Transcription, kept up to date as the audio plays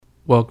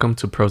Welcome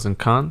to Pros and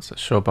Cons, a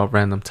show about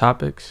random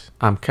topics.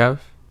 I'm Kev.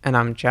 And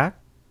I'm Jack.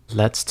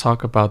 Let's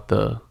talk about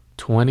the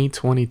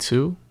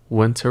 2022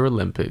 Winter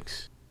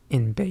Olympics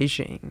In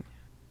Beijing.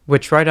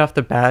 Which right off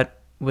the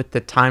bat, with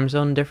the time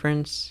zone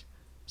difference,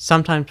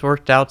 sometimes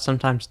worked out,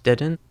 sometimes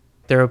didn't.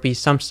 There will be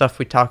some stuff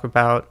we talk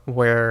about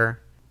where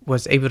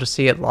was able to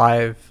see it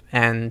live,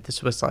 and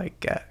this was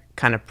like a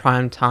kind of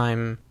prime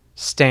time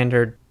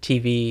standard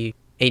TV,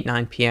 8,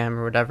 9 p.m.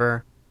 or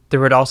whatever. There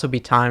would also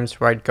be times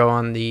where I'd go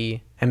on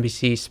the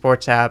NBC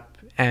Sports app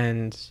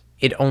and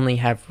it'd only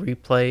have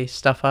replay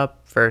stuff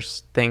up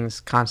versus things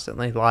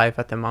constantly live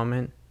at the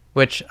moment,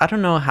 which I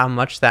don't know how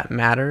much that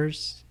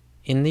matters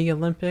in the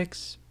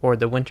Olympics or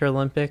the Winter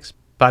Olympics,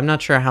 but I'm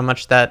not sure how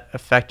much that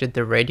affected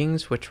the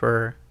ratings, which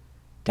were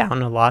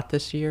down a lot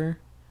this year.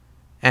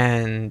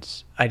 And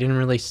I didn't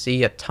really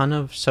see a ton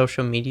of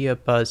social media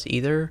buzz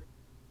either.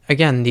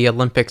 Again, the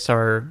Olympics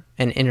are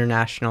an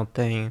international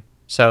thing,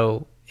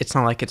 so it's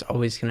not like it's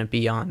always going to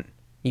be on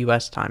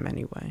US time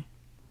anyway.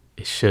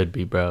 It should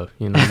be, bro.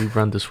 You know, we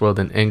run this world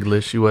in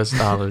English, US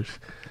dollars.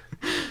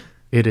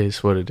 It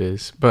is what it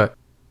is. But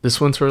this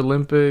Winter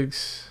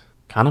Olympics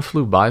kind of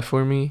flew by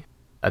for me.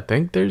 I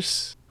think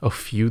there's a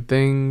few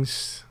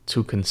things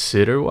to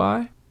consider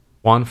why.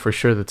 One, for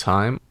sure, the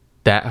time.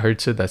 That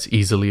hurts it. That's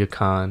easily a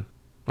con.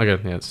 Like,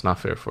 yeah, it's not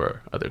fair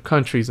for other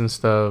countries and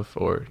stuff,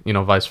 or, you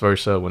know, vice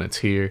versa when it's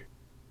here.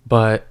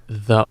 But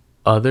the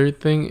other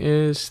thing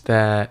is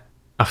that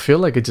I feel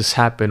like it just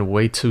happened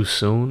way too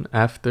soon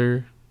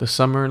after the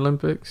Summer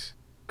Olympics,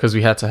 because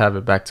we had to have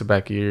it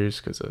back-to-back years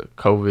because of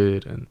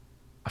COVID, and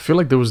I feel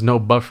like there was no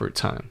buffer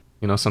time.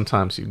 You know,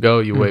 sometimes you go,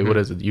 you wait, what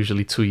is it,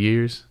 usually 2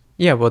 years?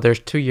 Yeah, well, there's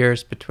 2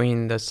 years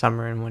between the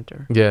summer and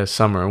winter. Yeah,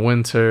 summer and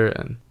winter,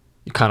 and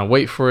you kind of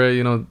wait for it,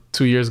 you know,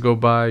 2 years go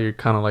by, you're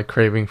kind of like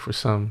craving for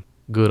some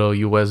good old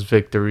US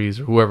victories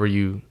or whoever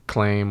you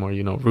claim or,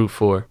 you know, root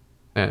for.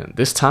 And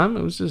this time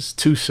it was just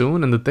too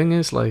soon. And the thing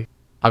is, like,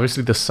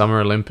 obviously the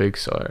Summer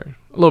Olympics are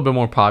a little bit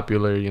more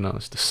popular. You know,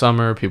 it's the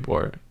summer, people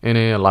are in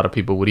it. A lot of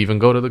people would even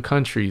go to the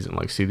countries and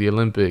like see the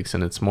Olympics,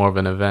 and it's more of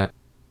an event.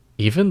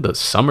 Even the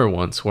summer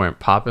ones weren't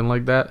popping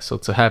like that. So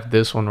to have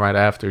this one right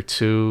after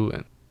too,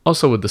 and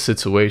also with the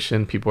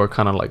situation, people are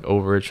kind of like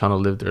over it, trying to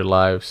live their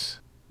lives.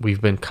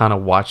 We've been kind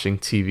of watching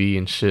TV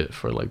and shit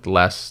for like the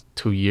last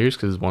 2 years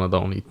because it's one of the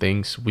only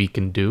things we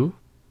can do.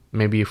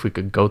 Maybe if we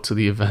could go to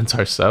the events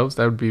ourselves,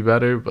 that would be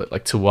better. But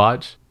like to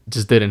watch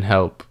just didn't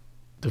help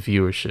the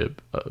viewership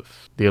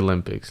of the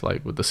Olympics,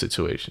 like with the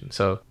situation.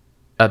 So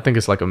I think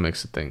it's like a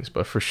mix of things,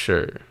 but for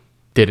sure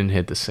didn't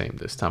hit the same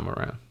this time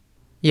around.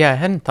 Yeah, I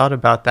hadn't thought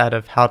about that,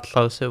 of how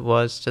close it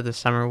was to the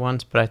summer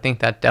ones, but I think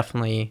that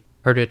definitely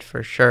hurt it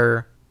for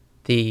sure.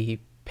 The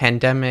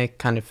pandemic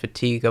kind of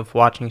fatigue of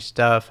watching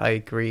stuff, I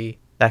agree,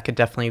 that could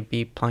definitely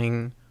be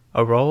playing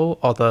a role.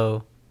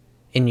 Although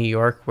in New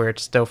York, where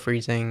it's still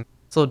freezing,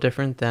 it's a little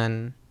different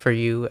than for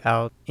you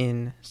out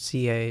in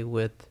CA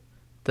with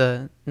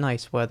the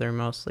nice weather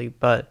mostly.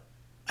 But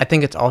I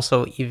think it's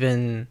also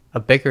even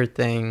a bigger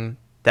thing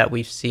that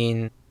we've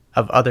seen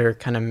of other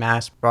kind of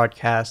mass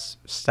broadcast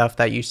stuff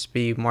that used to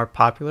be more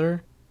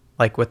popular.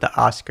 Like with the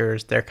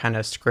Oscars, they're kind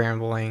of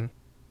scrambling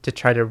to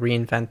try to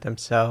reinvent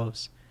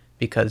themselves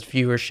because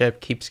viewership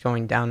keeps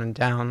going down and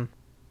down.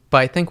 But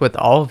I think with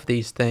all of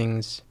these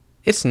things,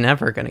 it's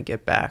never going to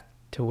get back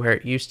to where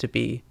it used to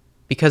be,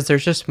 because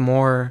there's just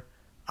more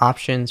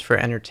options for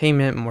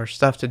entertainment, more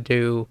stuff to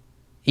do.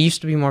 It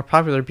used to be more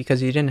popular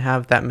because you didn't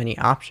have that many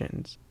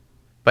options.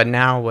 But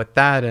now with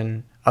that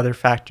and other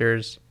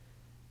factors,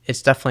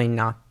 it's definitely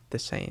not the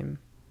same.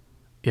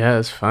 Yeah,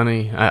 it's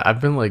funny.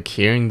 I've been like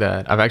hearing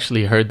that. I've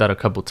actually heard that a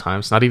couple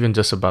times, not even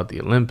just about the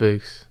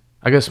Olympics.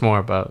 I guess more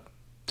about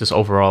just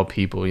overall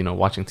people, you know,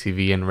 watching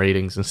TV and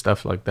ratings and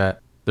stuff like that.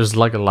 There's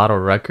like a lot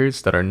of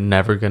records that are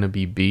never going to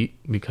be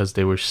beat because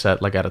they were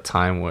set like at a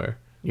time where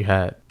you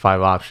had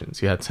 5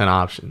 options, you had 10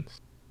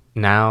 options.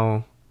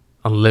 Now,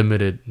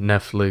 unlimited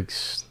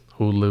Netflix,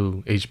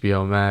 Hulu,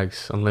 HBO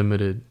Max,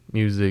 unlimited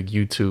music,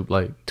 YouTube,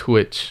 like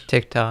Twitch,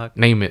 TikTok,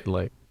 name it.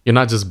 Like, you're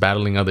not just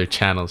battling other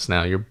channels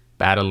now, you're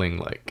battling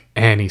like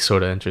any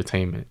sort of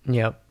entertainment.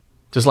 Yep.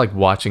 Just like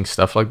watching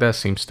stuff like that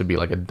seems to be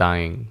like a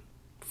dying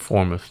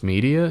form of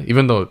media,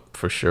 even though it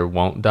for sure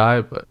won't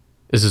die, but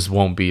this just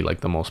won't be like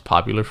the most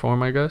popular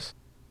form, I guess,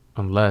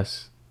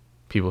 unless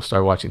people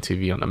start watching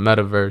TV on the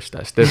metaverse.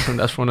 That's different.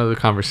 That's one other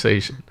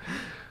conversation.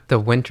 The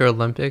Winter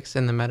Olympics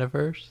in the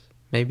metaverse,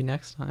 maybe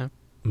next time.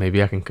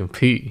 Maybe I can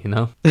compete, you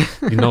know?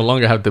 You no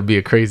longer have to be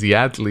a crazy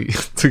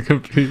athlete to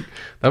compete.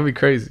 That'd be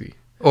crazy.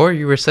 Or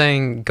you were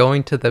saying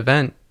going to the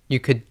event, you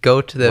could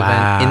go to the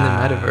event in the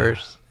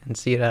metaverse and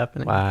see it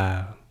happening.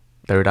 Wow.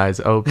 Third eye's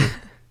open.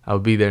 I'll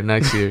be there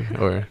next year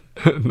or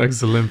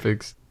next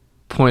Olympics.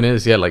 Point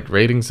is, yeah, like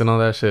ratings and all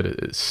that shit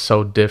is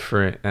so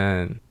different.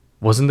 And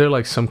wasn't there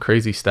like some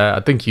crazy stat?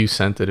 I think you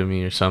sent it to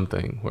me or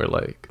something where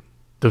like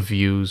the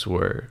views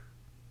were,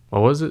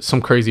 what was it?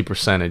 Some crazy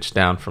percentage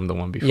down from the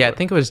one before. Yeah, I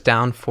think it was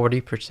down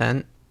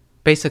 40%,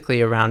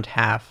 basically around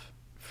half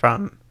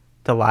from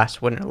the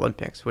last Winter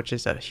Olympics, which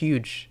is a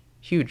huge,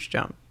 huge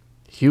jump.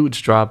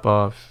 huge drop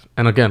off.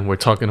 And again, we're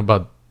talking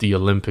about the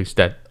Olympics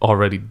that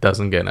already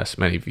doesn't get as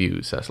many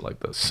views as like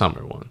the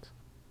summer ones.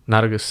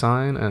 Not a good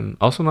sign, and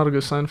also not a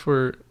good sign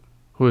for,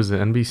 who is it,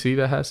 NBC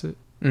that has it?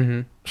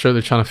 Mm-hmm. Sure,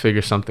 they're trying to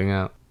figure something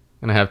out.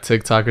 Gonna have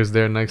TikTokers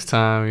there next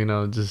time, you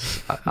know,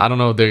 just, I don't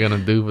know what they're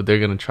gonna do, but they're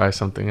gonna try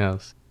something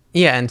else.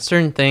 Yeah, and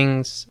certain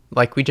things,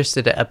 like we just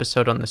did an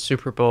episode on the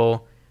Super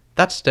Bowl,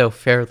 that's still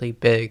fairly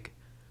big,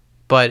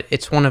 but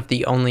it's one of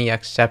the only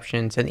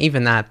exceptions, and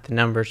even that, the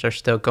numbers are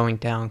still going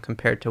down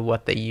compared to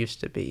what they used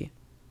to be.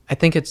 I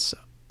think it's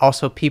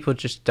also people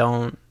just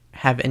don't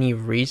have any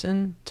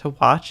reason to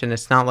watch, and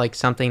it's not like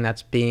something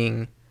that's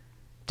being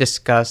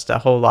discussed a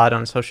whole lot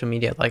on social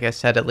media, like I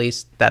said, at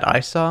least that I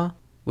saw,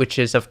 which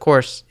is, of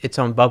course, its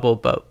own bubble,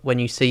 but when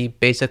you see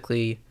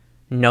basically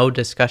no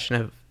discussion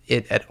of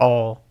it at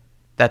all,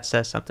 that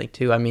says something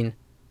too. I mean,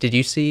 did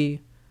you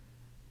see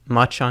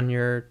much on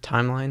your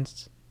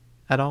timelines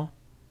at all?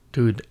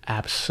 Dude,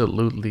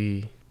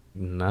 absolutely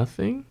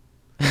nothing?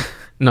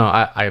 No,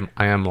 I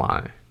am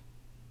lying.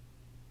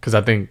 Because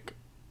I think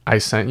I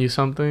sent you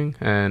something,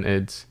 and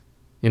it's,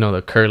 you know,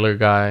 the curler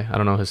guy. I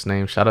don't know his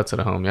name. Shout out to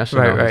the homie. I should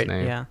know his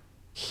name. Yeah.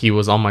 He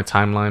was on my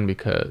timeline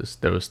because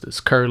there was this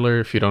curler.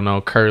 If you don't know,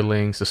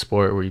 curling's a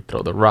sport where you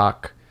throw the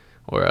rock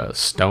or a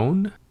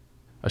stone,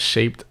 a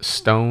shaped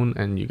stone,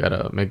 and you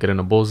gotta make it in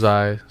a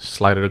bullseye,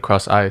 slide it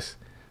across ice.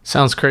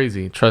 Sounds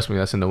crazy. Trust me,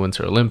 that's in the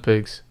Winter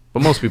Olympics.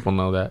 But most people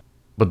know that.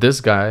 But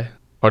this guy,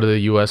 part of the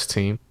U.S.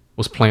 team,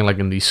 was playing like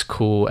in these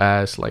cool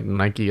ass like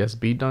Nike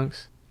SB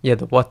dunks. Yeah,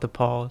 the What the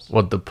Pauls.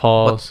 What the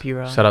Pauls.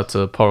 Shout out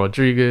to Paul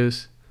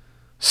Rodriguez,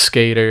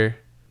 skater.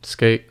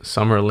 Skate,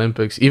 Summer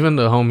Olympics, even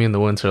the homie in the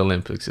Winter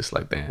Olympics. It's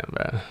like, damn,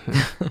 bro.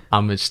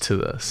 Homage to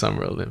the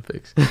Summer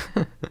Olympics.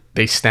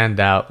 They stand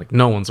out. Like,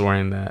 no one's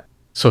wearing that.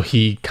 So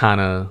he kind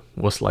of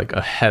was like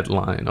a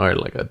headline or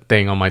like a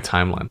thing on my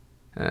timeline.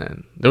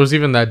 And there was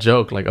even that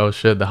joke, like, oh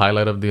shit, the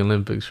highlight of the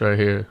Olympics right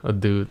here. A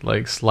dude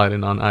like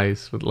sliding on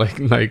ice with like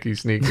Nike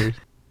sneakers.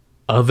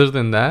 Other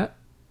than that,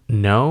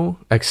 no,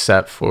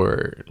 except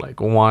for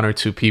like one or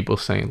two people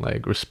saying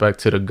like, respect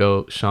to the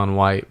GOAT, Shaun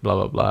White, blah,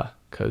 blah, blah.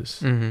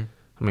 Because...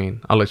 I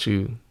mean, I'll let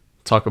you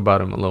talk about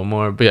him a little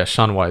more. But yeah,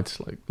 Shaun White's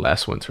like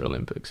last Winter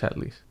Olympics at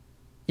least.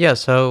 Yeah,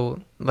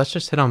 so let's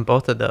just hit on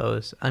both of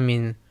those. I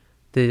mean,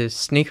 the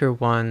sneaker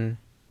one,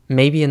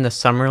 maybe in the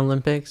Summer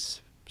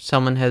Olympics,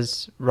 someone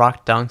has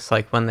rocked dunks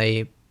like when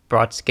they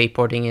brought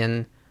skateboarding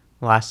in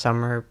last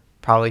summer.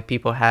 Probably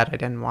people had. I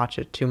didn't watch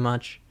it too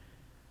much.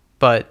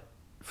 But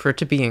for it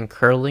to be in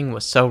curling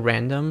was so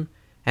random.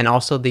 And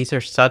also, these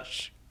are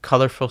such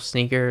colorful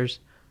sneakers.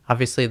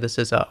 Obviously, this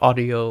is an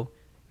audio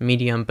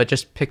medium, but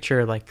just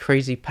picture like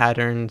crazy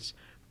patterns,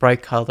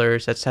 bright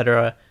colors,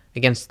 etc.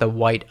 against the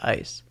white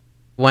ice.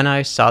 When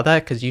I saw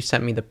that, because you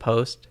sent me the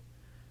post,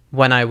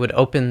 when I would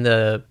open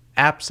the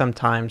app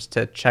sometimes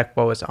to check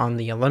what was on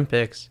the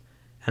Olympics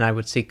and I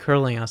would see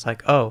curling, I was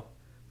like, oh,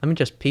 let me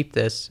just peep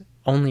this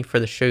only for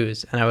the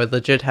shoes. And I would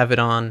legit have it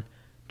on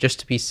just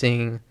to be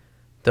seeing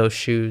those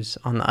shoes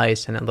on the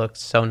ice, and it looked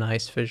so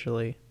nice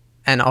visually.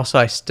 And also,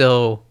 I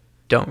still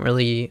don't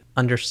really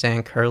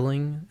understand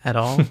curling at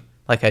all.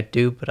 Like I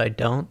do, but I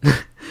don't.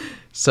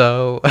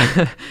 So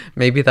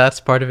maybe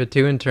that's part of it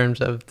too, in terms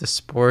of the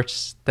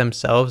sports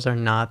themselves are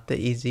not the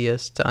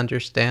easiest to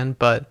understand.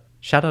 But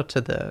shout out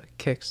to the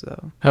kicks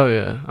though. Hell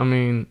yeah. I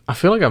mean, I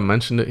feel like I've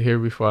mentioned it here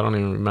before. I don't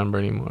even remember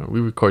anymore. We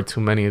record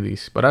too many of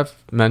these. But I've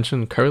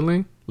mentioned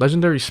curling.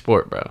 Legendary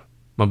sport, bro.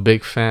 I'm a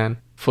big fan.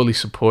 Fully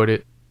support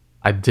it.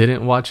 I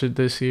didn't watch it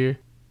this year.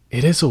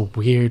 It is a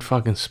weird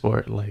fucking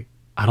sport. Like,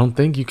 I don't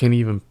think you can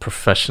even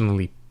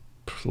professionally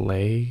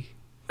play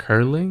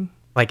curling.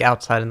 Like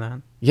outside of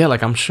that? Yeah,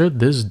 like I'm sure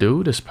this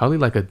dude is probably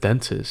like a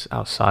dentist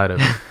outside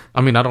of it. I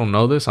mean, I don't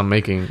know this. I'm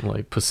making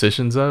like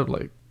positions up.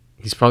 Like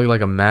he's probably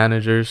like a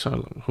manager.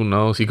 So who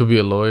knows? He could be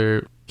a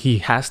lawyer. He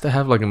has to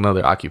have like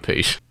another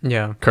occupation.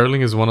 Yeah.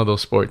 Curling is one of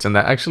those sports. And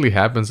that actually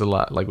happens a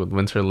lot. Like with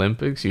Winter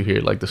Olympics, you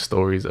hear like the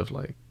stories of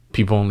like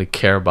people only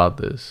care about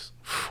this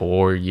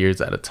 4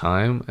 years at a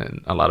time.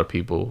 And a lot of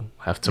people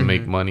have to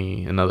make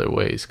money in other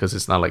ways because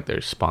it's not like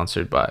they're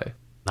sponsored by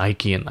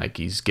Nike and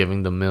Nike's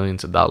giving them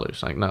millions of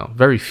dollars. Like, no,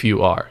 very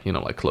few are, you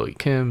know, like Chloe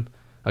Kim,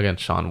 again,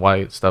 Shaun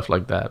White, stuff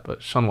like that.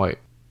 But Shaun White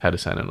had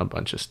his hand in a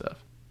bunch of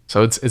stuff.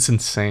 So it's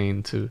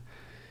insane to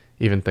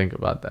even think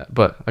about that.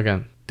 But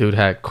again, dude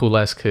had cool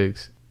ass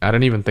kicks. I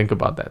didn't even think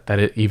about that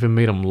it even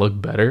made him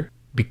look better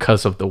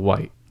because of the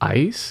white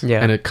ice.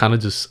 Yeah. And it kind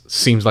of just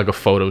seems like a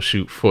photo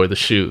shoot for the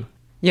shoe.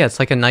 Yeah, it's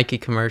like a Nike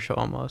commercial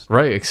almost.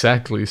 Right,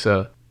 exactly.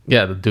 So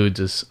yeah, the dude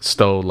just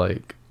stole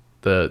like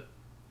the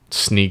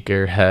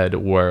sneakerhead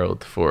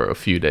world for a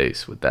few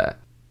days with that.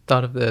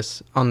 Thought of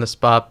this on the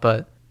spot,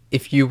 but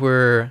if you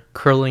were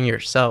curling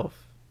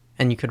yourself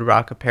and you could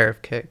rock a pair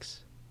of kicks,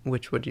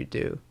 which would you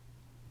do?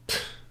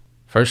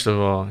 First of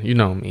all, you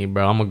know me,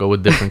 bro. I'm gonna go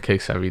with different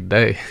kicks every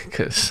day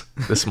because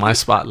this is my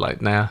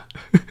spotlight now.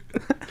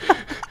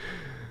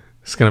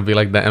 It's gonna be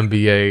like the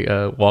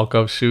NBA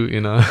walk-up shoot,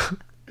 you know.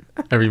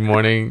 Every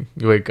morning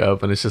you wake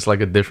up and it's just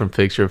like a different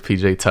picture of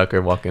PJ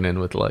Tucker walking in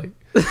with like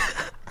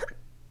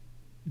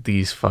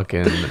these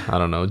fucking, I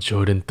don't know,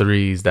 Jordan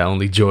 3s that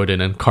only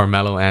Jordan and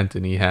Carmelo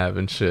Anthony have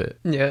and shit.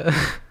 Yeah.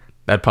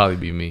 That'd probably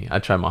be me. I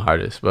try my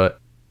hardest. But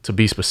to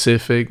be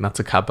specific, not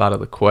to cop out of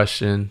the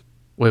question.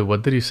 Wait,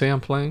 what did you say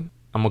I'm playing?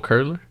 I'm a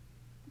curler?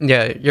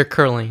 Yeah, you're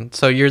curling.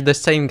 So you're the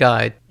same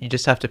guy. You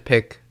just have to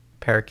pick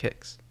a pair of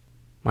kicks.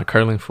 Am I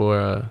curling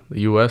for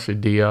the US or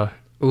DR?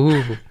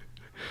 Ooh.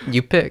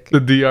 You pick. The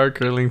DR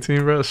curling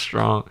team, bro,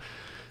 strong.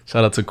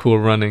 Shout out to Cool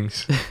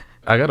Runnings.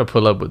 I got to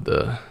pull up with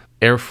the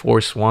Air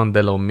Force One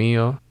de lo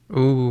Mio.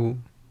 Ooh.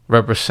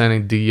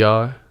 Representing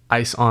DR.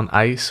 Ice on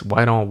ice,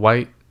 white on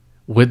white.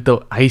 With the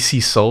icy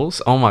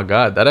soles. Oh my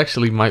God, that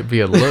actually might be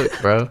a look,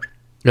 bro.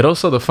 It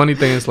also, the funny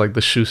thing is like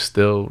the shoe's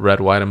still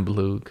red, white, and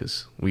blue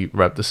because we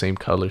rep the same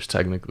colors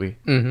technically.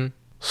 Mm-hmm.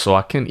 So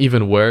I can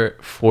even wear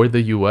it for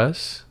the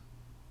US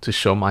to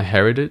show my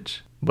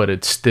heritage, but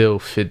it still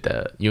fit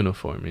that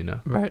uniform, you know?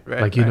 Right.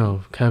 Like, you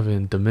know,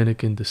 Kevin,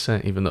 Dominican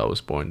descent, even though I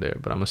was born there,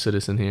 but I'm a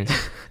citizen here.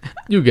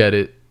 You get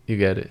it.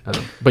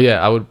 But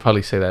yeah, I would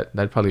probably say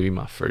that'd probably be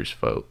my first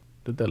vote.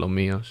 The De Los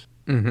Mios.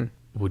 Mm-hmm.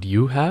 Would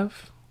you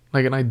have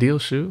like an ideal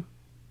shoe?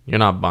 You're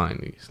not buying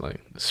these.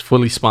 Like, it's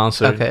fully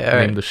sponsored. Okay, all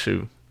Name right. the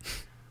shoe.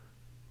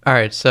 All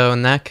right, so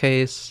in that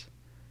case,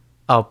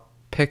 I'll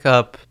pick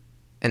up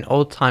an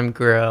old-time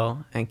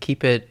grill and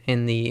keep it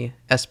in the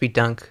SB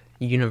Dunk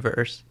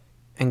universe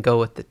and go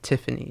with the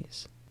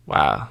Tiffany's.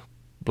 Wow.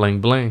 Bling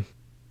bling.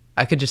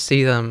 I could just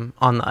see them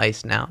on the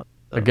ice now.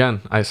 So.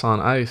 Again, ice on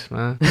ice,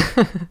 man.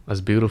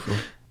 That's beautiful.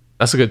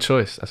 That's a good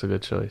choice.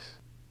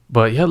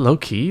 But yeah, low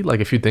key, like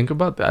if you think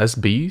about the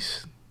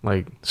SBs,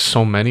 like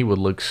so many would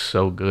look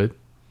so good.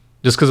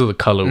 Just because of the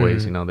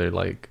colorways, you know, they're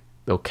like,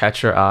 they'll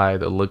catch your eye,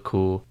 they'll look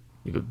cool.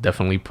 You could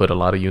definitely put a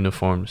lot of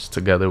uniforms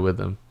together with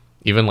them.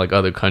 Even like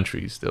other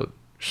countries,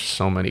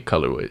 so many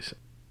colorways.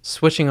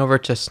 Switching over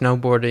to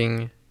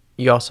snowboarding,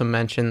 you also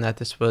mentioned that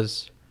this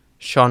was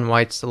Shaun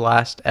White's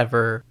last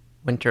ever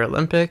Winter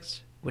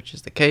Olympics, which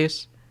is the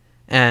case.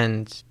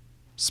 And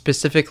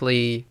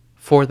specifically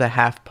for the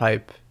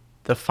halfpipe,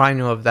 the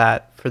final of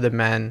that for the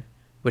men,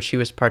 which he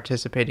was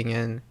participating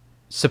in,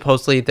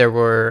 supposedly there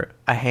were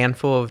a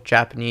handful of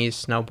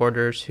Japanese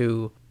snowboarders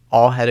who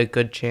all had a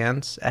good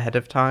chance ahead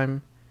of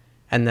time.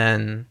 And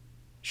then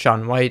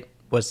Shaun White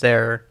was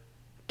there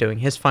doing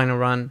his final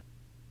run.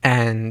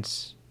 And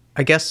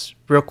I guess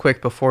real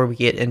quick before we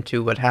get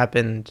into what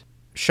happened,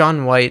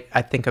 Shaun White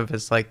I think of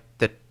as like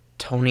the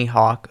Tony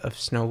Hawk of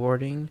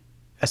snowboarding,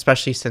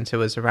 especially since it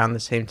was around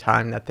the same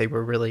time that they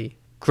were really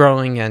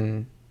growing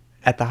and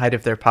at the height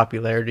of their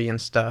popularity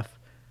and stuff.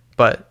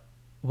 But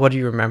what do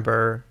you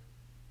remember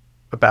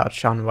about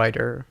Shaun White,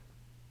 or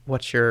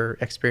what's your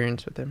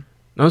experience with him?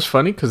 No, it's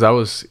funny because I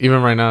was,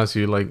 even right now as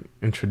you like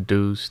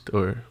introduced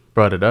or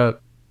brought it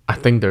up, I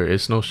think there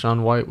is no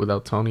Shaun White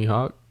without Tony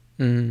Hawk.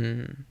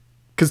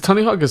 Because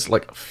Tony Hawk is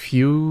like a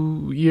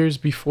few years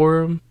before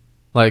him.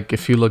 Like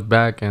if you look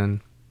back and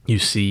you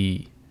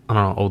see, I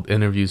don't know, old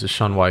interviews of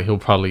Shaun White, he'll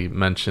probably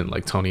mention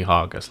like Tony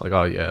Hawk as like,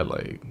 oh yeah,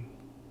 like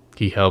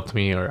he helped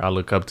me, or I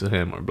look up to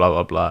him, or blah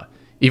blah blah.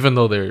 Even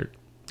though they're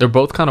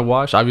both kind of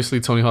washed. Obviously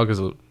Tony Hawk is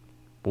a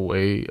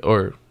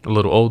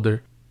little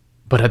older,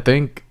 but I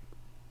think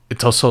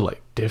it's also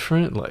like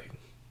different. Like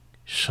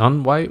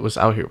Shaun White was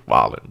out here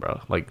wilding,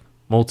 bro. Like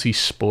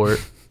multi-sport,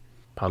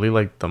 probably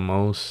like the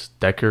most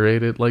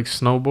decorated like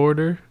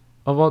snowboarder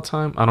of all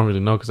time. I don't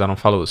really know because I don't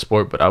follow the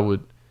sport, but I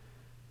would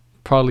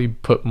probably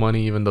put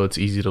money, even though it's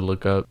easy to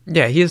look up.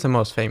 Yeah, he is the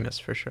most famous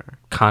for sure.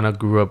 Kind of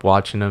grew up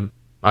watching him.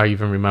 I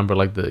even remember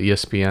like the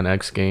ESPN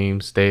X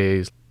Games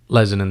days.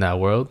 Legend in that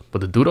world.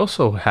 But the dude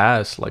also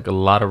has like a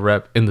lot of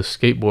rep in the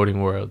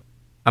skateboarding world.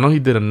 I know he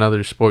did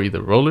another sport,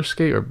 either roller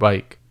skate or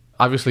bike.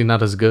 Obviously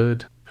not as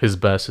good. His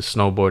best is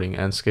snowboarding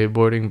and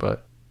skateboarding,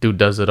 but dude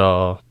does it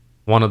all.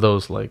 One of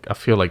those, like, I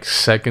feel like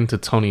second to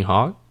Tony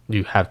Hawk,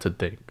 you have to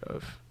think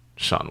of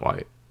Shaun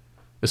White.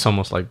 It's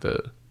almost like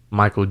the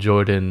Michael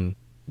Jordan,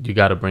 you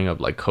got to bring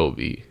up like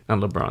Kobe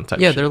and LeBron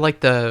type. Yeah, shit. they're like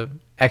the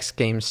X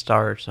Games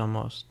stars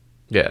almost.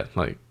 Yeah,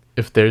 like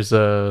if there's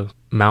a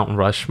Mount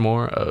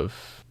Rushmore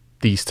of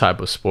these type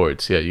of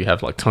sports, yeah, you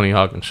have like Tony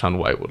Hawk, and Shaun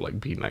White would like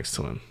be next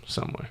to him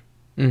somewhere.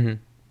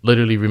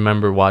 Literally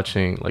remember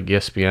watching like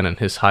ESPN and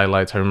his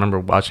highlights. I remember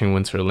watching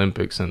Winter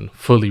Olympics and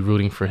fully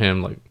rooting for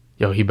him, like,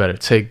 yo, he better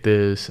take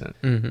this.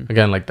 And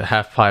again, like the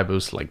half pipe, it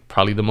was like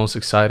probably the most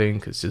exciting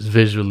because just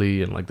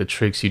visually and like the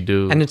tricks you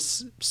do, And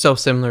it's so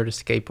similar to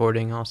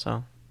skateboarding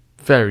also.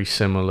 very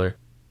similar.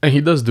 And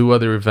he does do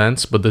other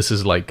events, but this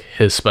is like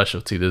his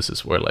specialty. This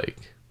is where like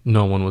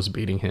no one was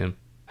beating him.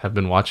 Have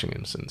been watching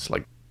him since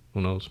like,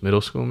 who knows,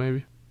 middle school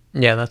maybe.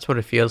 Yeah, that's what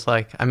it feels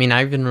like. I mean,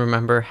 I even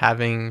remember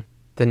having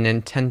the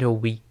Nintendo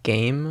Wii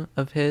game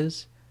of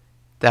his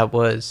that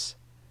was,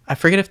 I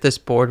forget if this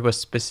board was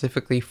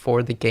specifically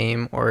for the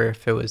game or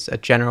if it was a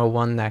general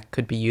one that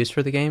could be used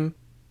for the game,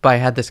 but I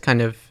had this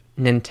kind of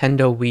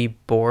Nintendo Wii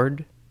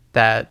board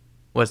that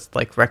was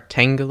like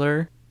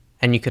rectangular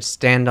and you could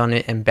stand on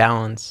it and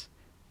balance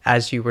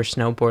as you were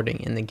snowboarding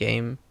in the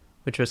game,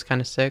 which was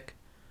kind of sick.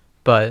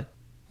 But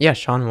yeah,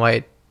 Shaun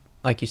White,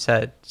 like you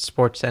said,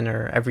 Sports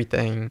Center,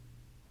 everything,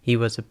 he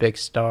was a big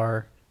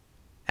star.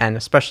 And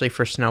especially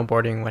for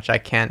snowboarding, which I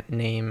can't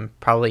name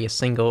probably a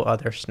single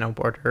other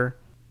snowboarder.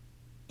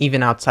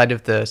 Even outside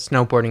of the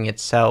snowboarding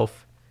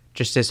itself,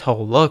 just his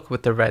whole look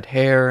with the red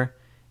hair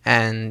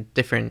and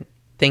different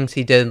things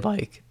he did,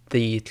 like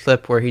the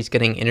clip where he's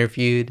getting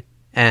interviewed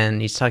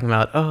and he's talking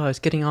about, oh, I was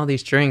getting all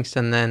these drinks,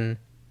 and then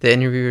the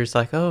interviewer's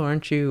like, oh,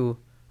 aren't you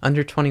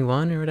under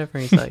 21 or whatever?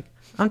 And he's like,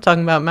 I'm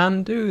talking about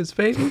Mountain Dews,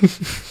 baby.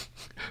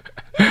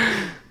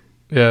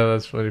 Yeah,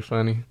 that's pretty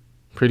funny.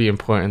 Pretty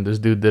important. This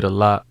dude did a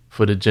lot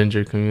for the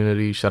ginger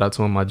community. Shout out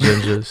to all my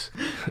gingers.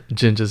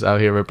 Gingers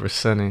out here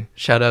representing.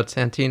 Shout out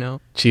Santino.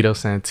 Cheeto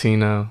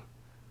Santino.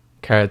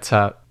 Carrot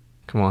Top.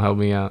 Come on, help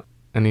me out.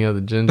 Any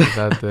other gingers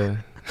out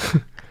there?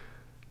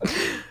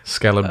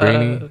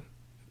 Scalabrini.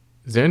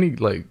 Is there any,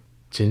 like,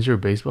 ginger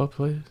baseball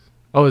players?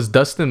 Oh, is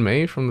Dustin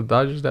May from the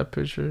Dodgers that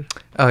pitcher?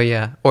 Oh,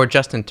 yeah. Or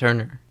Justin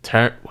Turner.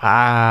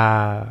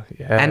 Wow.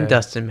 Yeah. And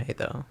Dustin May,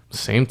 though.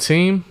 Same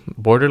team.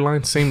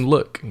 Borderline same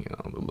look. You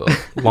know, the little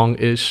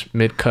long-ish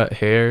mid-cut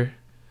hair.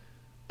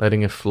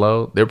 Letting it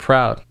flow. They're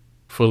proud.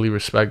 Fully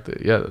respect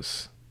it.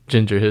 Yes.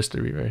 Ginger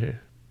history right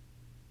here.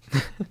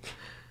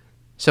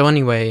 So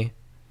anyway,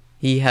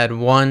 he had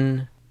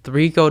won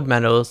 3 gold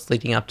medals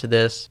leading up to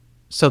this.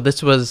 So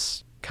this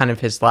was kind of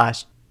his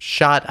last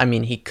shot. I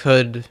mean, he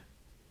could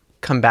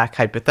come back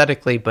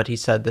hypothetically, but he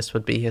said this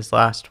would be his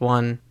last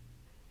one.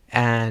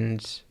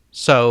 And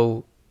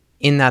so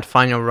in that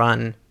final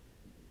run,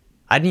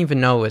 I didn't even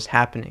know it was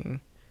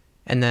happening.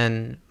 And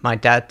then my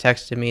dad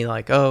texted me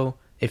like, oh,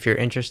 if you're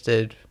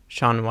interested,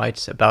 Shaun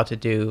White's about to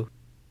do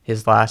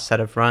his last set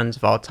of runs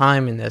of all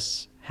time in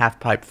this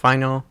half-pipe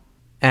final.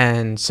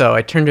 And so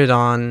I turned it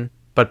on,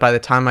 but by the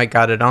time I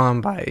got it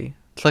on by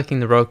clicking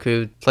the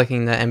Roku,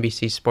 clicking the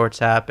NBC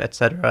Sports app,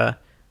 etc.,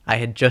 I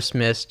had just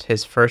missed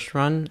his first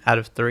run out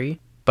of 3,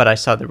 but I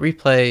saw the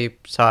replay,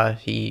 saw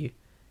he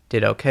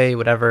did okay,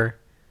 whatever.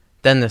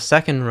 Then the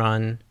second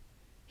run,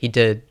 he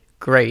did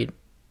great,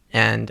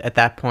 and at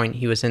that point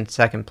he was in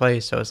second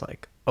place, so I was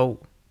like, oh,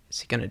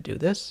 is he going to do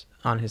this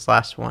on his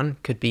last one?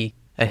 Could be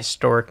a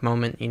historic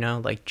moment, you know,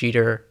 like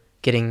Jeter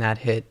getting that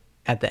hit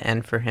at the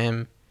end for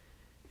him.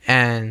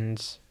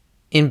 And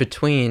in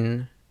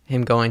between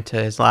him going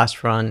to his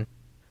last run,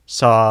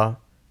 saw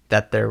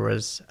that there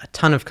was a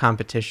ton of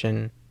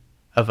competition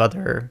of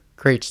other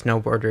great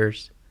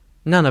snowboarders,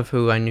 none of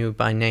who I knew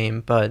by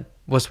name, but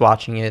was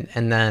watching it.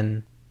 And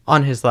then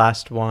on his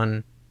last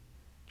one,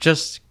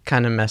 just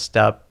kind of messed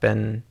up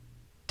and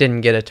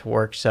didn't get it to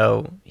work.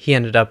 So he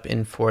ended up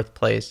in 4th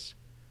place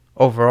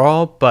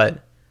overall.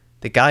 But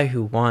the guy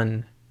who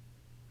won,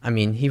 I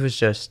mean, he was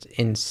just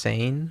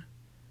insane.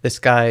 This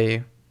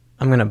guy,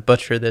 I'm going to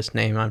butcher this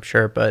name, I'm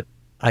sure, but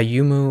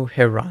Ayumu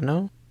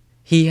Hirano,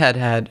 he had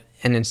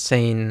an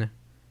insane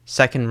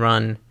second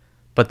run,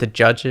 but the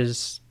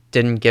judges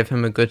didn't give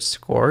him a good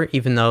score,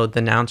 even though the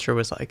announcer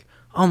was like,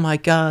 oh my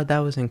God, that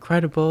was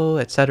incredible,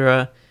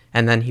 etc.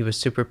 And then he was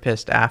super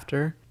pissed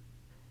after.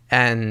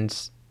 And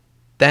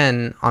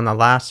then on the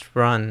last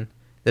run,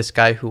 this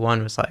guy who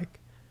won was like,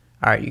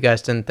 all right, you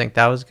guys didn't think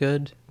that was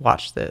good?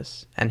 Watch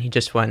this. And he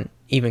just went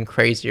even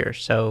crazier.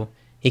 So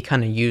he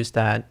kind of used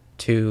that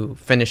to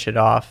finish it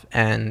off.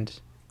 And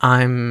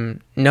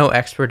I'm no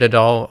expert at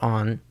all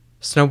on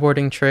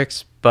snowboarding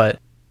tricks, but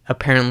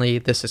apparently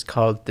this is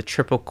called the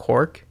triple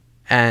cork,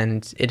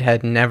 and it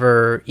had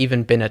never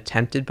even been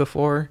attempted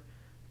before,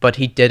 but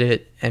he did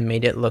it and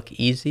made it look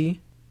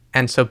easy.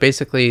 And so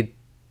basically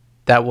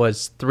that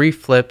was 3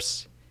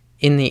 flips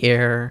in the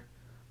air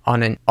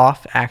on an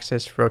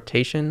off-axis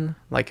rotation,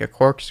 like a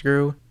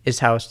corkscrew is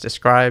how it's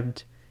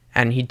described,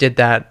 and he did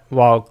that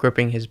while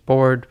gripping his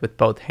board with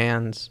both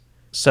hands.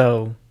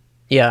 So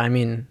yeah, I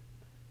mean,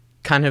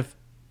 kind of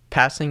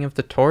passing of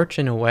the torch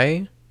in a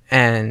way,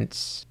 and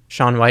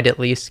Shaun White at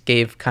least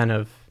gave kind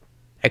of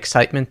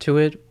excitement to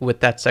it with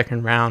that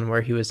second round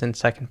where he was in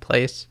second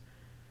place.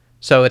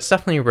 So it's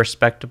definitely a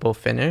respectable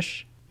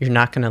finish. You're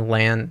not going to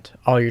land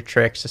all your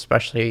tricks,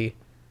 especially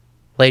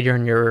later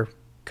in your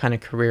kind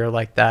of career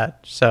like that.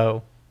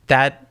 So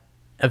that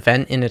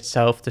event in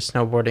itself, the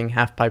snowboarding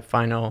half-pipe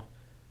final,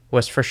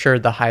 was for sure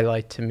the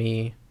highlight to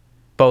me,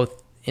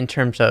 both in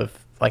terms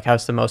of like I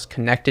was the most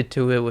connected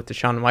to it with the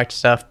Shaun White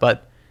stuff,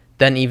 but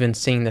then even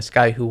seeing this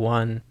guy who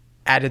won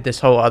added this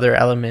whole other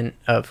element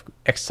of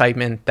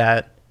excitement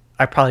that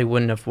I probably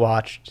wouldn't have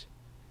watched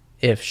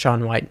if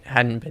Shaun White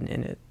hadn't been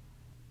in it.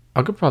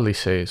 I could probably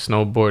say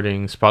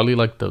snowboarding is probably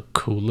like the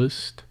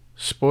coolest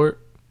sport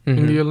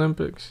in the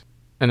Olympics.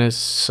 And it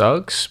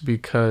sucks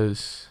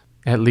because,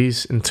 at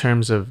least in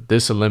terms of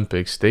this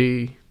Olympics,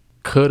 they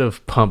could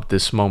have pumped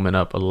this moment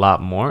up a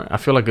lot more. I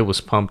feel like it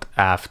was pumped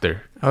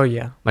after. Oh,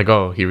 yeah. Like,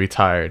 oh, he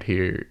retired.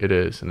 Here it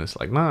is. And it's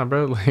like, nah,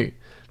 bro. Like,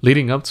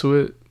 leading up to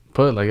it,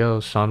 put like, oh,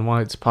 Shaun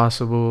White's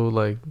possible,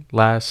 like,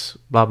 last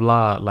blah,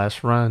 blah,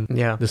 last run.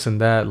 Yeah. This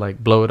and that.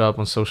 Like, blow it up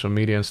on social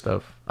media and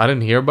stuff. I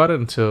didn't hear about it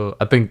until,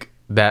 I think,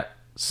 that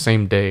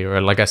same day,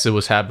 or like I said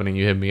was happening,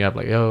 you hit me up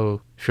like,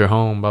 yo, if you're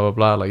home, blah blah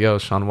blah, like, yo,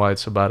 Shaun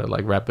White's about to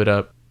like wrap it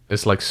up.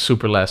 it's like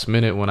super last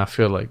minute when I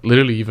feel like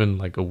literally even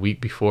like a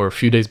week before, a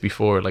few days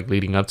before, like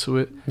leading up to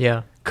it,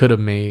 Yeah. could have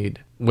made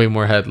way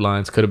more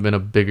headlines, could have been a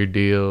bigger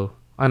deal.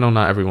 I know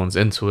not everyone's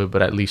into it,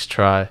 but at least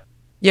try.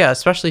 Yeah,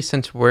 especially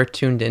since we're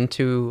tuned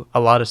into a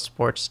lot of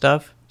sports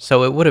stuff.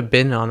 So it would have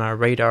been on our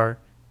radar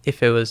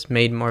if it was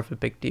made more of a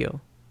big deal.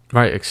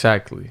 Right,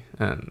 exactly.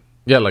 And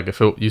yeah, like if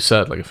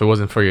it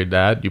wasn't for your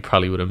dad, you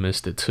probably would have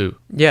missed it too.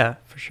 Yeah,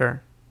 for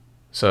sure.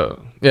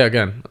 So yeah,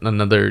 again,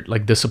 another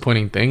like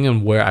disappointing thing,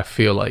 and where I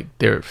feel like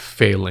they're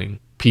failing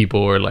people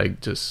or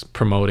like just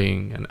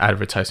promoting and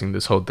advertising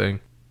this whole thing.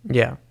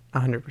 Yeah,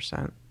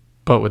 100%.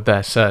 But with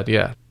that said,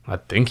 yeah, I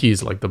think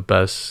he's like the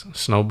best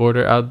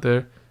snowboarder out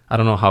there. I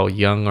don't know how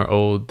young or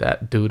old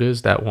that dude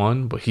is, that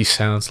one, but he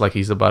sounds like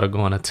he's about to go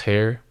on a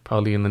tear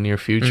probably in the near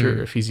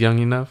future if he's young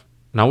enough.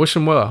 And I wish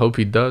him well. I hope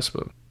he does,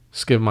 but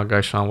just give my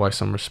guy Shaun White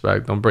some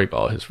respect. Don't break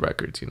all his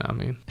records, you know what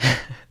I mean?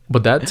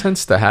 But that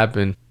tends to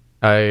happen.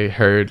 I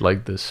heard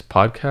like this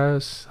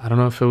podcast. I don't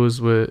know if it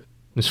was with,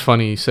 it's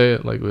funny you say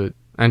it, like with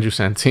Andrew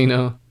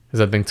Santino,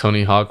 because I think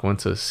Tony Hawk went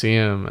to see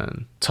him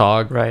and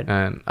talk. Right.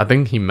 And I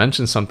think he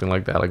mentioned something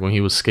like that, like when he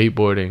was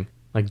skateboarding,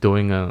 like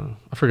doing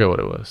I forget what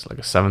it was, like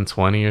a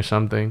 720 or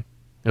something.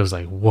 It was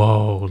like,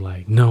 whoa,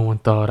 like no one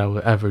thought I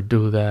would ever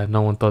do that.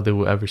 No one thought they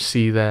would ever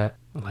see that.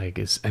 Like,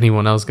 is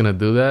anyone else gonna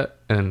do that?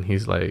 And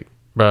he's like,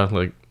 bro,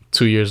 like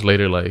 2 years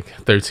later, like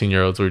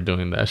 13-year-olds were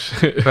doing that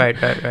shit. Right.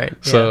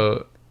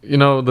 So, you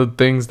know, the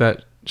things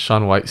that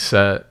Shaun White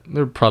said,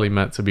 they're probably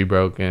meant to be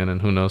broken.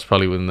 And who knows,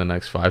 probably within the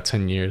next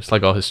 5-10 years,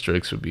 like all his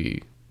tricks would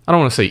be, I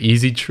don't want to say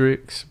easy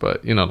tricks,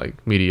 but, you know, like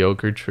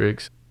mediocre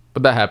tricks.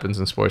 But that happens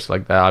in sports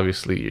like that.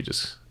 Obviously, you're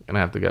just going to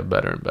have to get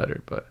better and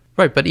better. But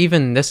Right, but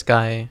even this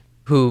guy,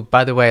 who,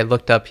 by the way, I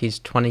looked up, he's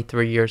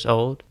 23 years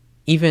old.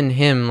 Even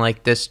him,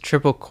 like this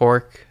triple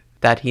cork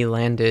that he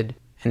landed,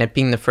 and it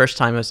being the first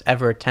time it was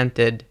ever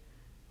attempted,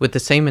 with the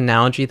same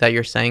analogy that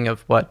you're saying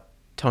of what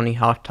Tony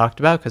Hawk talked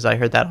about, because I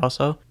heard that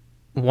also.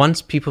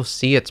 Once people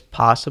see it's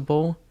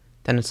possible,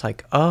 then it's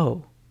like,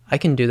 oh, I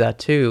can do that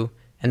too.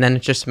 And then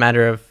it's just a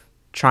matter of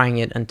trying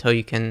it until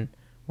you can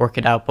work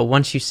it out. But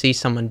once you see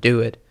someone do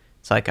it,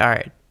 it's like, all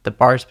right, the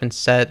bar's been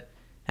set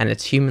and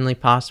it's humanly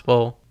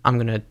possible. I'm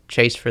going to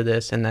chase for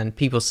this. And then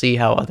people see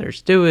how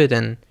others do it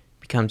and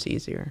it becomes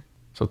easier.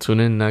 so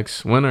tune in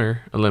next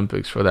Winter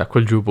Olympics for that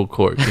quadruple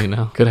cork, you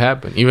know? Could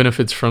happen, even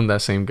if it's from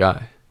that same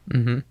guy.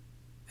 Mm-hmm.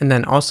 And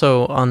then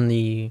also on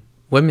the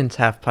women's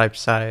halfpipe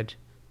side,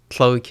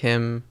 Chloe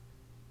Kim,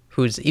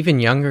 who's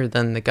even younger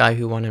than the guy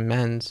who won in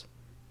men's,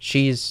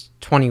 she's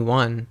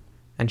 21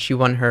 and she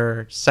won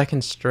her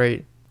second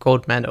straight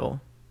gold medal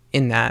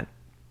in that.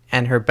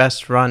 And her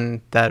best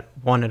run that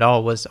won it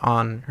all was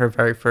on her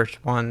very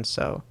first one.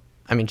 So,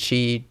 I mean,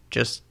 she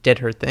just did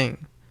her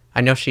thing.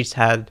 I know she's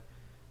had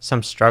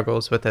some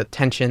struggles with the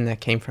tension that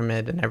came from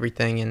it and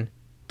everything, and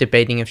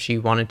debating if she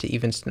wanted to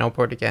even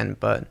snowboard again.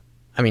 But,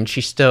 I mean,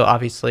 she still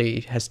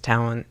obviously has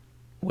talent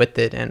with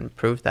it and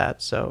proved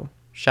that. So,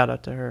 shout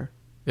out to her.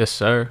 Yes,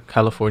 sir.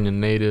 California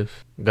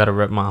native. Gotta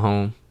rep my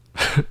home.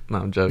 No,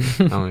 I'm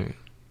joking. I mean,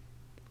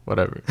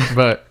 whatever.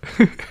 But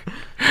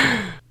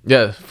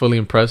yeah, fully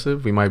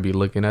impressive. We might be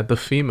looking at the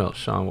female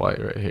Shaun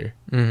White right here.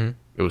 Mm-hmm.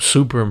 It was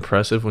super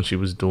impressive when she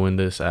was doing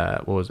this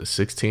at, what was it,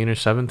 16 or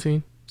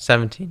 17?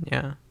 17,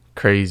 yeah.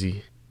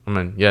 Crazy. I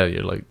mean, yeah,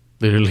 you're like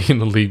literally in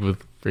the league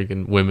with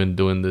freaking women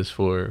doing this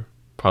for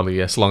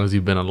probably as long as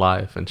you've been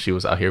alive. And she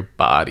was out here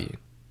bodying.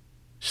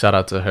 Shout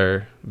out to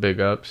her. Big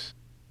ups.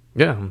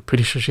 Yeah, I'm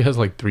pretty sure she has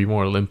like 3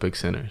 more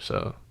Olympics in her.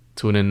 So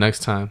tune in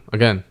next time.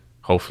 Again,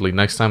 hopefully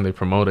next time they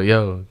promote it.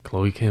 Yo,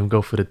 Chloe Kim,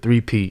 go for the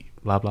 3-peat.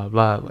 Blah, blah,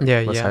 blah.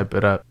 Like, let's hype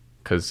it up.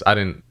 Because I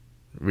didn't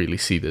really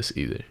see this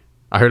either.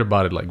 I heard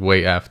about it like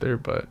way after,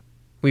 but...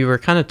 We were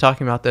kind of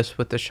talking about this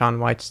with the Shaun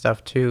White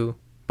stuff too.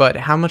 But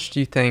how much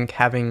do you think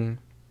having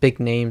big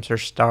names or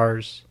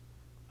stars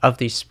of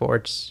these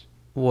sports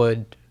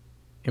would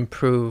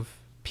improve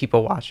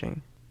people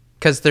watching?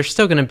 Because there's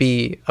still going to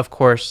be, of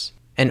course,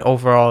 an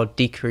overall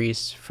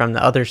decrease from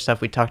the other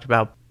stuff we talked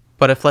about.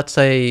 But if, let's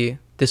say,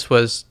 this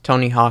was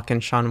Tony Hawk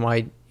and Shaun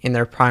White in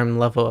their prime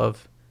level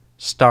of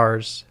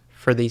stars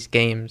for these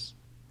games,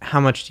 how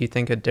much do you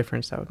think a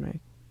difference that would make?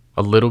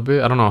 A little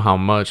bit. I don't know how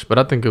much, but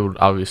I think it would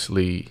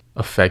obviously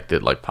affect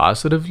it like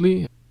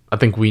positively. I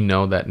think we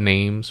know that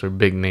names or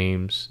big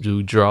names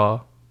do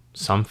draw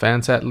some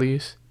fans at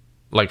least.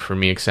 Like for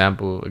me,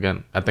 example,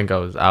 again, I think I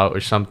was out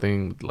or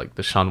something, like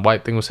the Shaun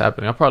White thing was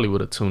happening. I probably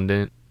would have tuned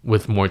in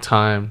with more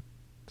time.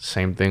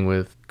 Same thing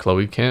with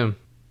Chloe Kim.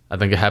 I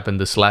think it happened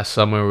this last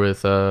summer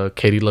with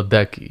Katie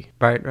Ledecky.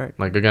 Right.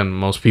 Like, again,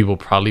 most people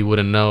probably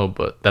wouldn't know,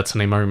 but that's a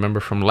name I remember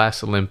from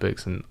last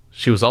Olympics. And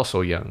she was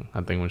also young,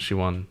 I think, when she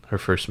won her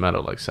first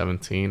medal, like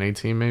 17,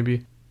 18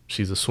 maybe.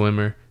 She's a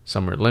swimmer,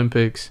 Summer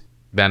Olympics.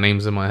 That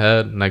name's in my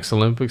head. Next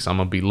Olympics, I'm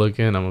going to be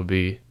looking. I'm going to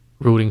be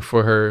rooting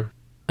for her.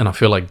 And I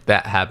feel like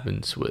that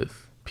happens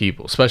with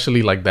people,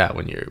 especially like that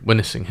when you're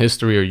witnessing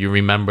history or you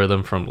remember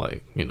them from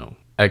like, you know,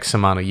 X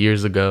amount of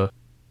years ago.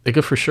 It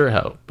could for sure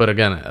help. But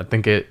again, I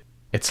think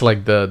it's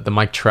like the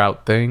Mike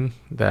Trout thing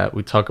that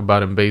we talk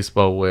about in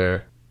baseball,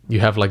 where you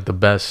have like the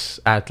best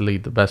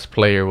athlete, the best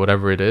player,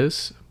 whatever it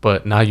is,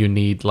 but now you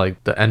need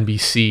like the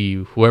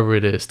NBC, whoever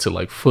it is, to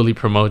like fully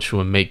promote you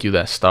and make you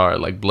that star,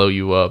 like blow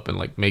you up and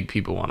like make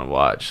people want to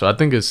watch. So I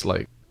think it's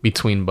like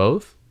between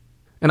both.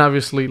 And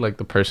obviously, like,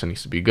 the person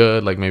needs to be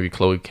good. Like, maybe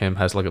Chloe Kim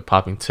has like a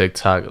popping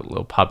TikTok, a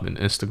little popping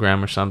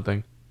Instagram or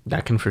something.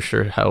 That can for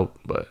sure help.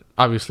 But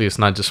obviously, it's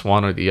not just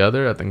one or the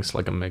other. I think it's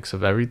like a mix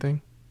of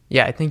everything.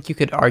 Yeah, I think you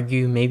could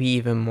argue maybe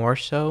even more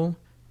so.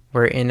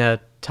 We're in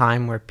a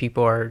time where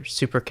people are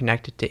super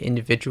connected to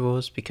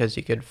individuals because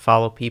you could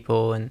follow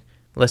people and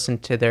listen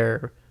to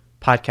their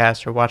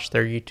podcast or watch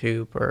their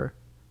YouTube or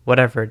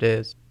whatever it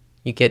is.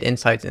 You get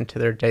insights into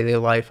their daily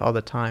life all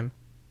the time.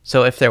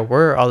 So if there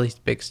were all these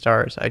big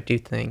stars, I do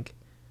think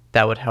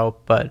that would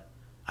help. But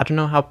I don't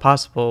know how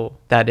possible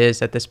that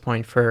is at this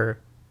point for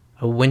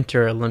a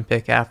Winter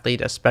Olympic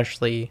athlete,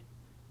 especially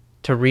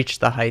to reach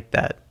the height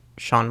that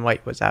Shaun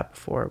White was at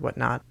before or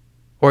whatnot.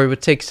 Or it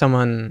would take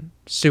someone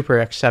super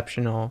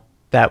exceptional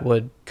that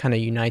would kind of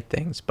unite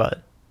things,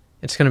 but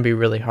it's going to be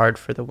really hard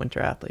for the winter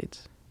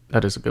athletes.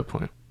 That is a good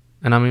point.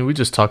 And I mean, we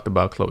just talked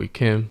about Chloe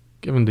Kim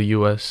giving the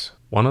U.S.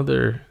 one of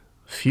their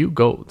few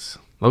golds.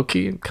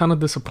 Low-key, I'm kind of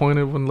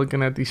disappointed when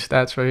looking at these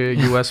stats right here.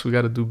 U.S., we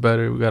got to do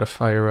better. We got to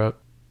fire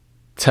up.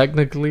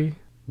 Technically,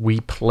 we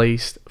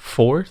placed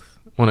fourth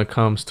when it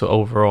comes to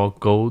overall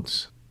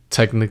golds.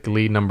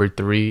 Technically, number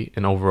 3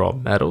 in overall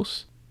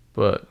medals.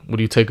 But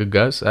would you take a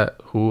guess at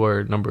who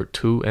are number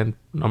 2 and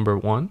number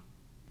 1?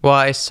 Well,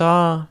 I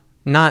saw,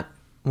 not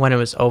when it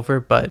was over,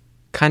 but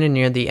kind of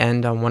near the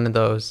end on one of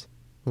those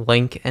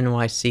Link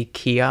NYC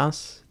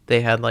kiosks,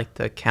 they had like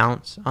the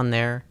counts on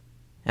there.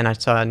 And I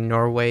saw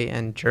Norway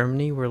and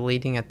Germany were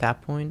leading at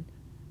that point.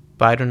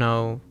 But I don't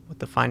know what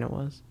the final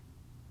was.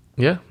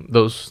 Yeah,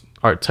 those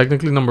are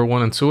technically number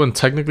 1 and 2. And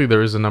technically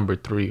there is a number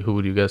 3. Who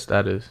would you guess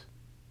that is?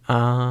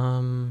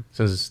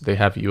 Since they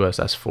have US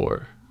as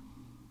 4.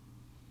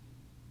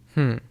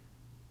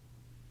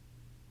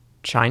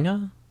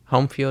 China?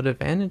 Home field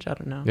advantage? I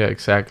don't know. Yeah,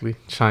 exactly.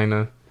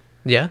 China.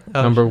 Yeah.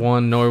 Number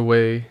 1,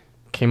 Norway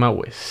came out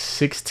with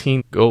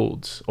 16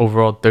 golds.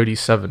 Overall,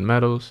 37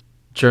 medals.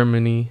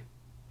 Germany,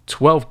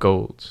 12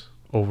 golds.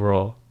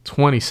 Overall,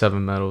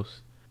 27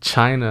 medals.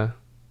 China,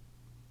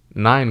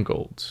 9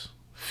 golds.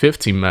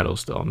 15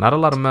 medals, though. Not a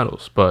lot of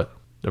medals, but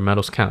their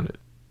medals counted.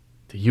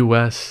 The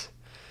U.S.,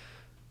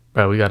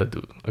 bro, we got to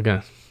do,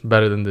 again,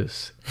 better than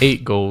this.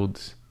 8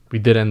 golds. We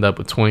did end up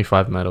with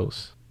 25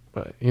 medals.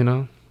 But, you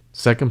know,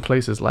 second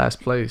place is last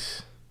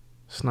place.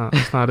 It's not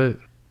it.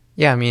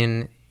 Yeah, I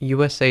mean,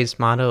 USA's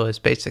motto is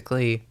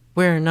basically,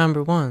 we're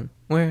number 1.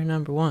 We're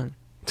number 1.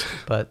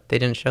 But they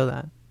didn't show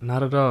that.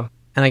 Not at all.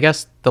 And I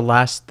guess the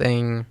last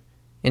thing,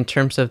 in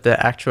terms of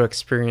the actual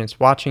experience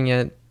watching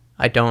it,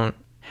 I don't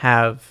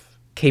have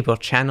cable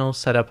channels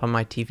set up on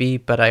my TV,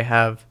 but I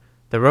have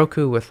the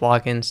Roku with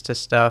logins to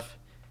stuff.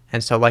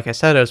 And so, like I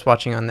said, I was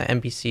watching on the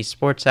NBC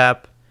Sports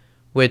app,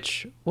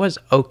 which was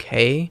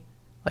okay.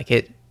 Like,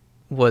 it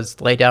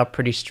was laid out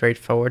pretty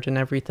straightforward and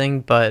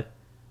everything, but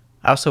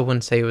I also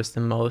wouldn't say it was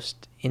the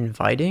most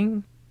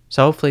inviting.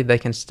 So hopefully they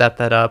can step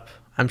that up.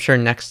 I'm sure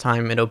next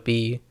time it'll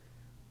be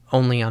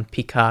only on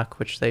Peacock,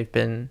 which they've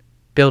been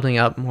building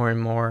up more and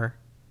more.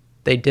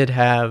 They did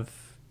have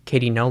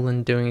Katie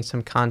Nolan doing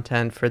some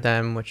content for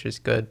them, which is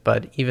good.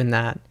 But even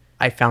that,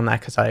 I found that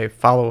because I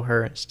follow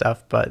her and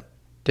stuff, but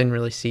didn't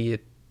really see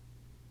it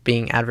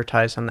being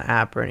advertised on the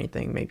app or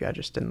anything. Maybe I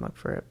just didn't look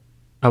for it.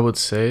 I would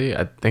say,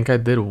 I think I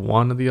did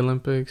one of the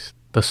Olympics,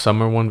 the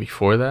summer one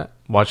before that,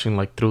 watching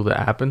like through the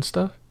app and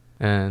stuff.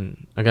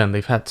 And again,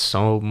 they've had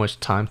so much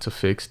time to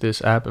fix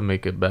this app and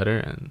make it better,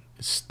 and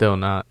it's still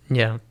not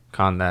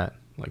on that,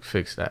 like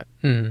fix that.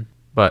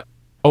 But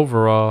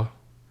overall,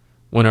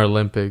 Winter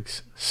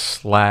Olympics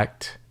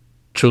slacked.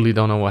 Truly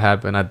don't know what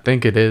happened. I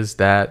think it is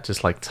that,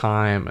 just like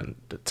time and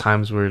the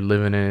times we're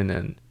living in,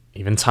 and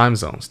even time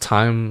zones.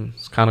 Time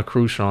is kind of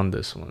crucial on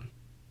this one.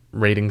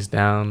 Ratings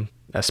down.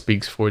 That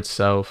speaks for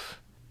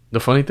itself. The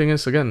funny thing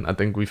is, again, I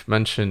think we've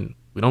mentioned,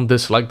 we don't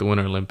dislike the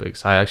Winter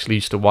Olympics. I actually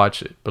used to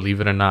watch it, believe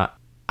it or not,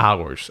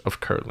 hours of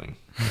curling.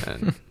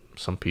 And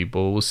some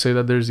people will say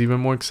that there's even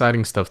more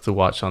exciting stuff to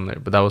watch on there,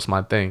 but that was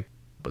my thing.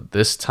 But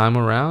this time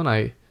around,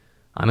 I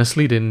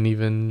honestly didn't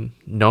even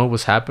know it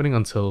was happening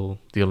until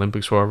the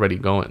Olympics were already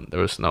going.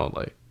 There was no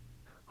like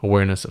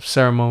awareness of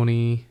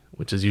ceremony,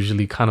 which is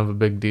usually kind of a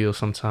big deal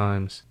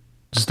sometimes.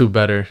 Just do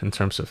better in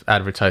terms of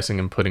advertising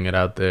and putting it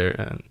out there.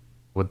 And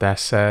with that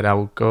said, I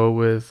would go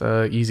with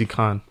Easy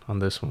Con on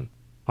this one.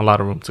 A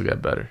lot of room to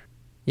get better.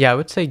 Yeah, I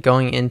would say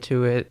going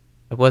into it,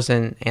 I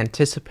wasn't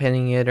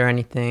anticipating it or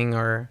anything,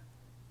 or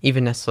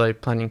even necessarily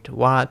planning to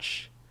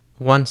watch.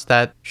 Once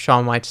that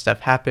Shaun White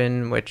stuff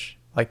happened, which,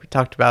 like we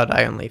talked about,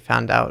 I only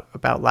found out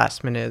about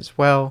last minute as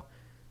well,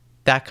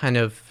 that kind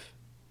of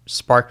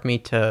sparked me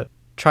to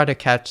try to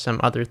catch some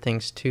other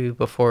things too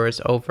before it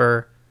was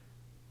over,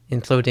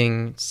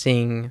 including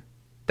seeing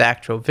the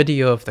actual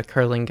video of the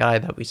curling guy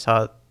that we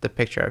saw the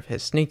picture of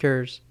his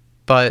sneakers.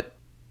 But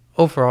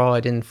overall, I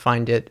didn't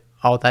find it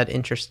all that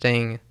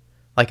interesting.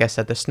 Like I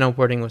said, the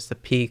snowboarding was the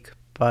peak,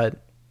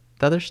 but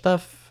the other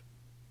stuff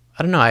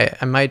I don't know,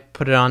 I might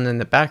put it on in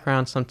the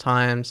background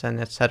sometimes and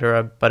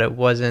etc., but it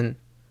wasn't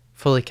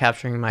fully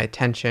capturing my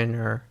attention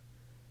or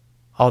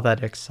all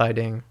that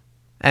exciting.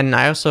 And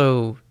I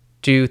also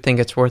do think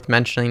it's worth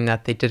mentioning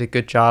that they did a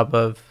good job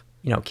of,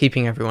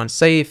 keeping everyone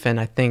safe. And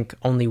I think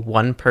only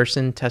one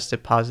person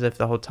tested positive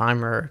the whole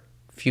time, or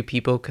a few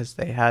people, because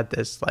they had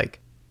this like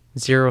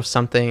zero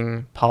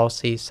something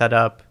policy set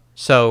up.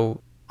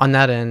 So on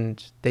that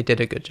end, they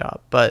did a good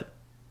job. But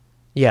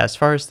yeah, as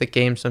far as the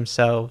games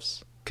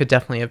themselves, could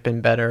definitely have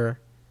been better.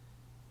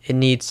 It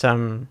needs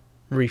some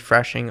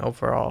refreshing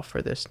overall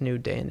for this new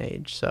day and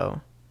age.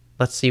 So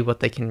let's see what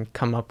they can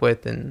come up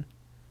with in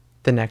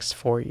the next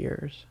 4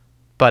 years.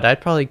 But I'd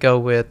probably go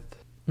with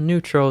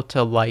neutral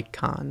to light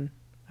con,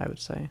 I would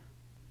say.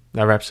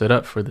 That wraps it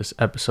up for this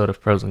episode of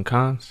Pros and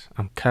Cons.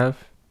 I'm Kev.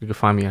 You can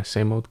find me at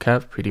Same Old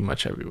Kev pretty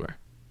much everywhere.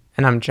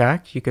 And I'm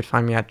Jack. You could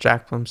find me at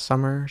Jack Bloom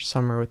Summer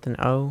with an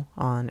O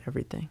on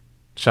everything.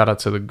 Shout out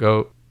to the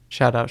GOAT.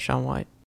 Shout out Shaun White.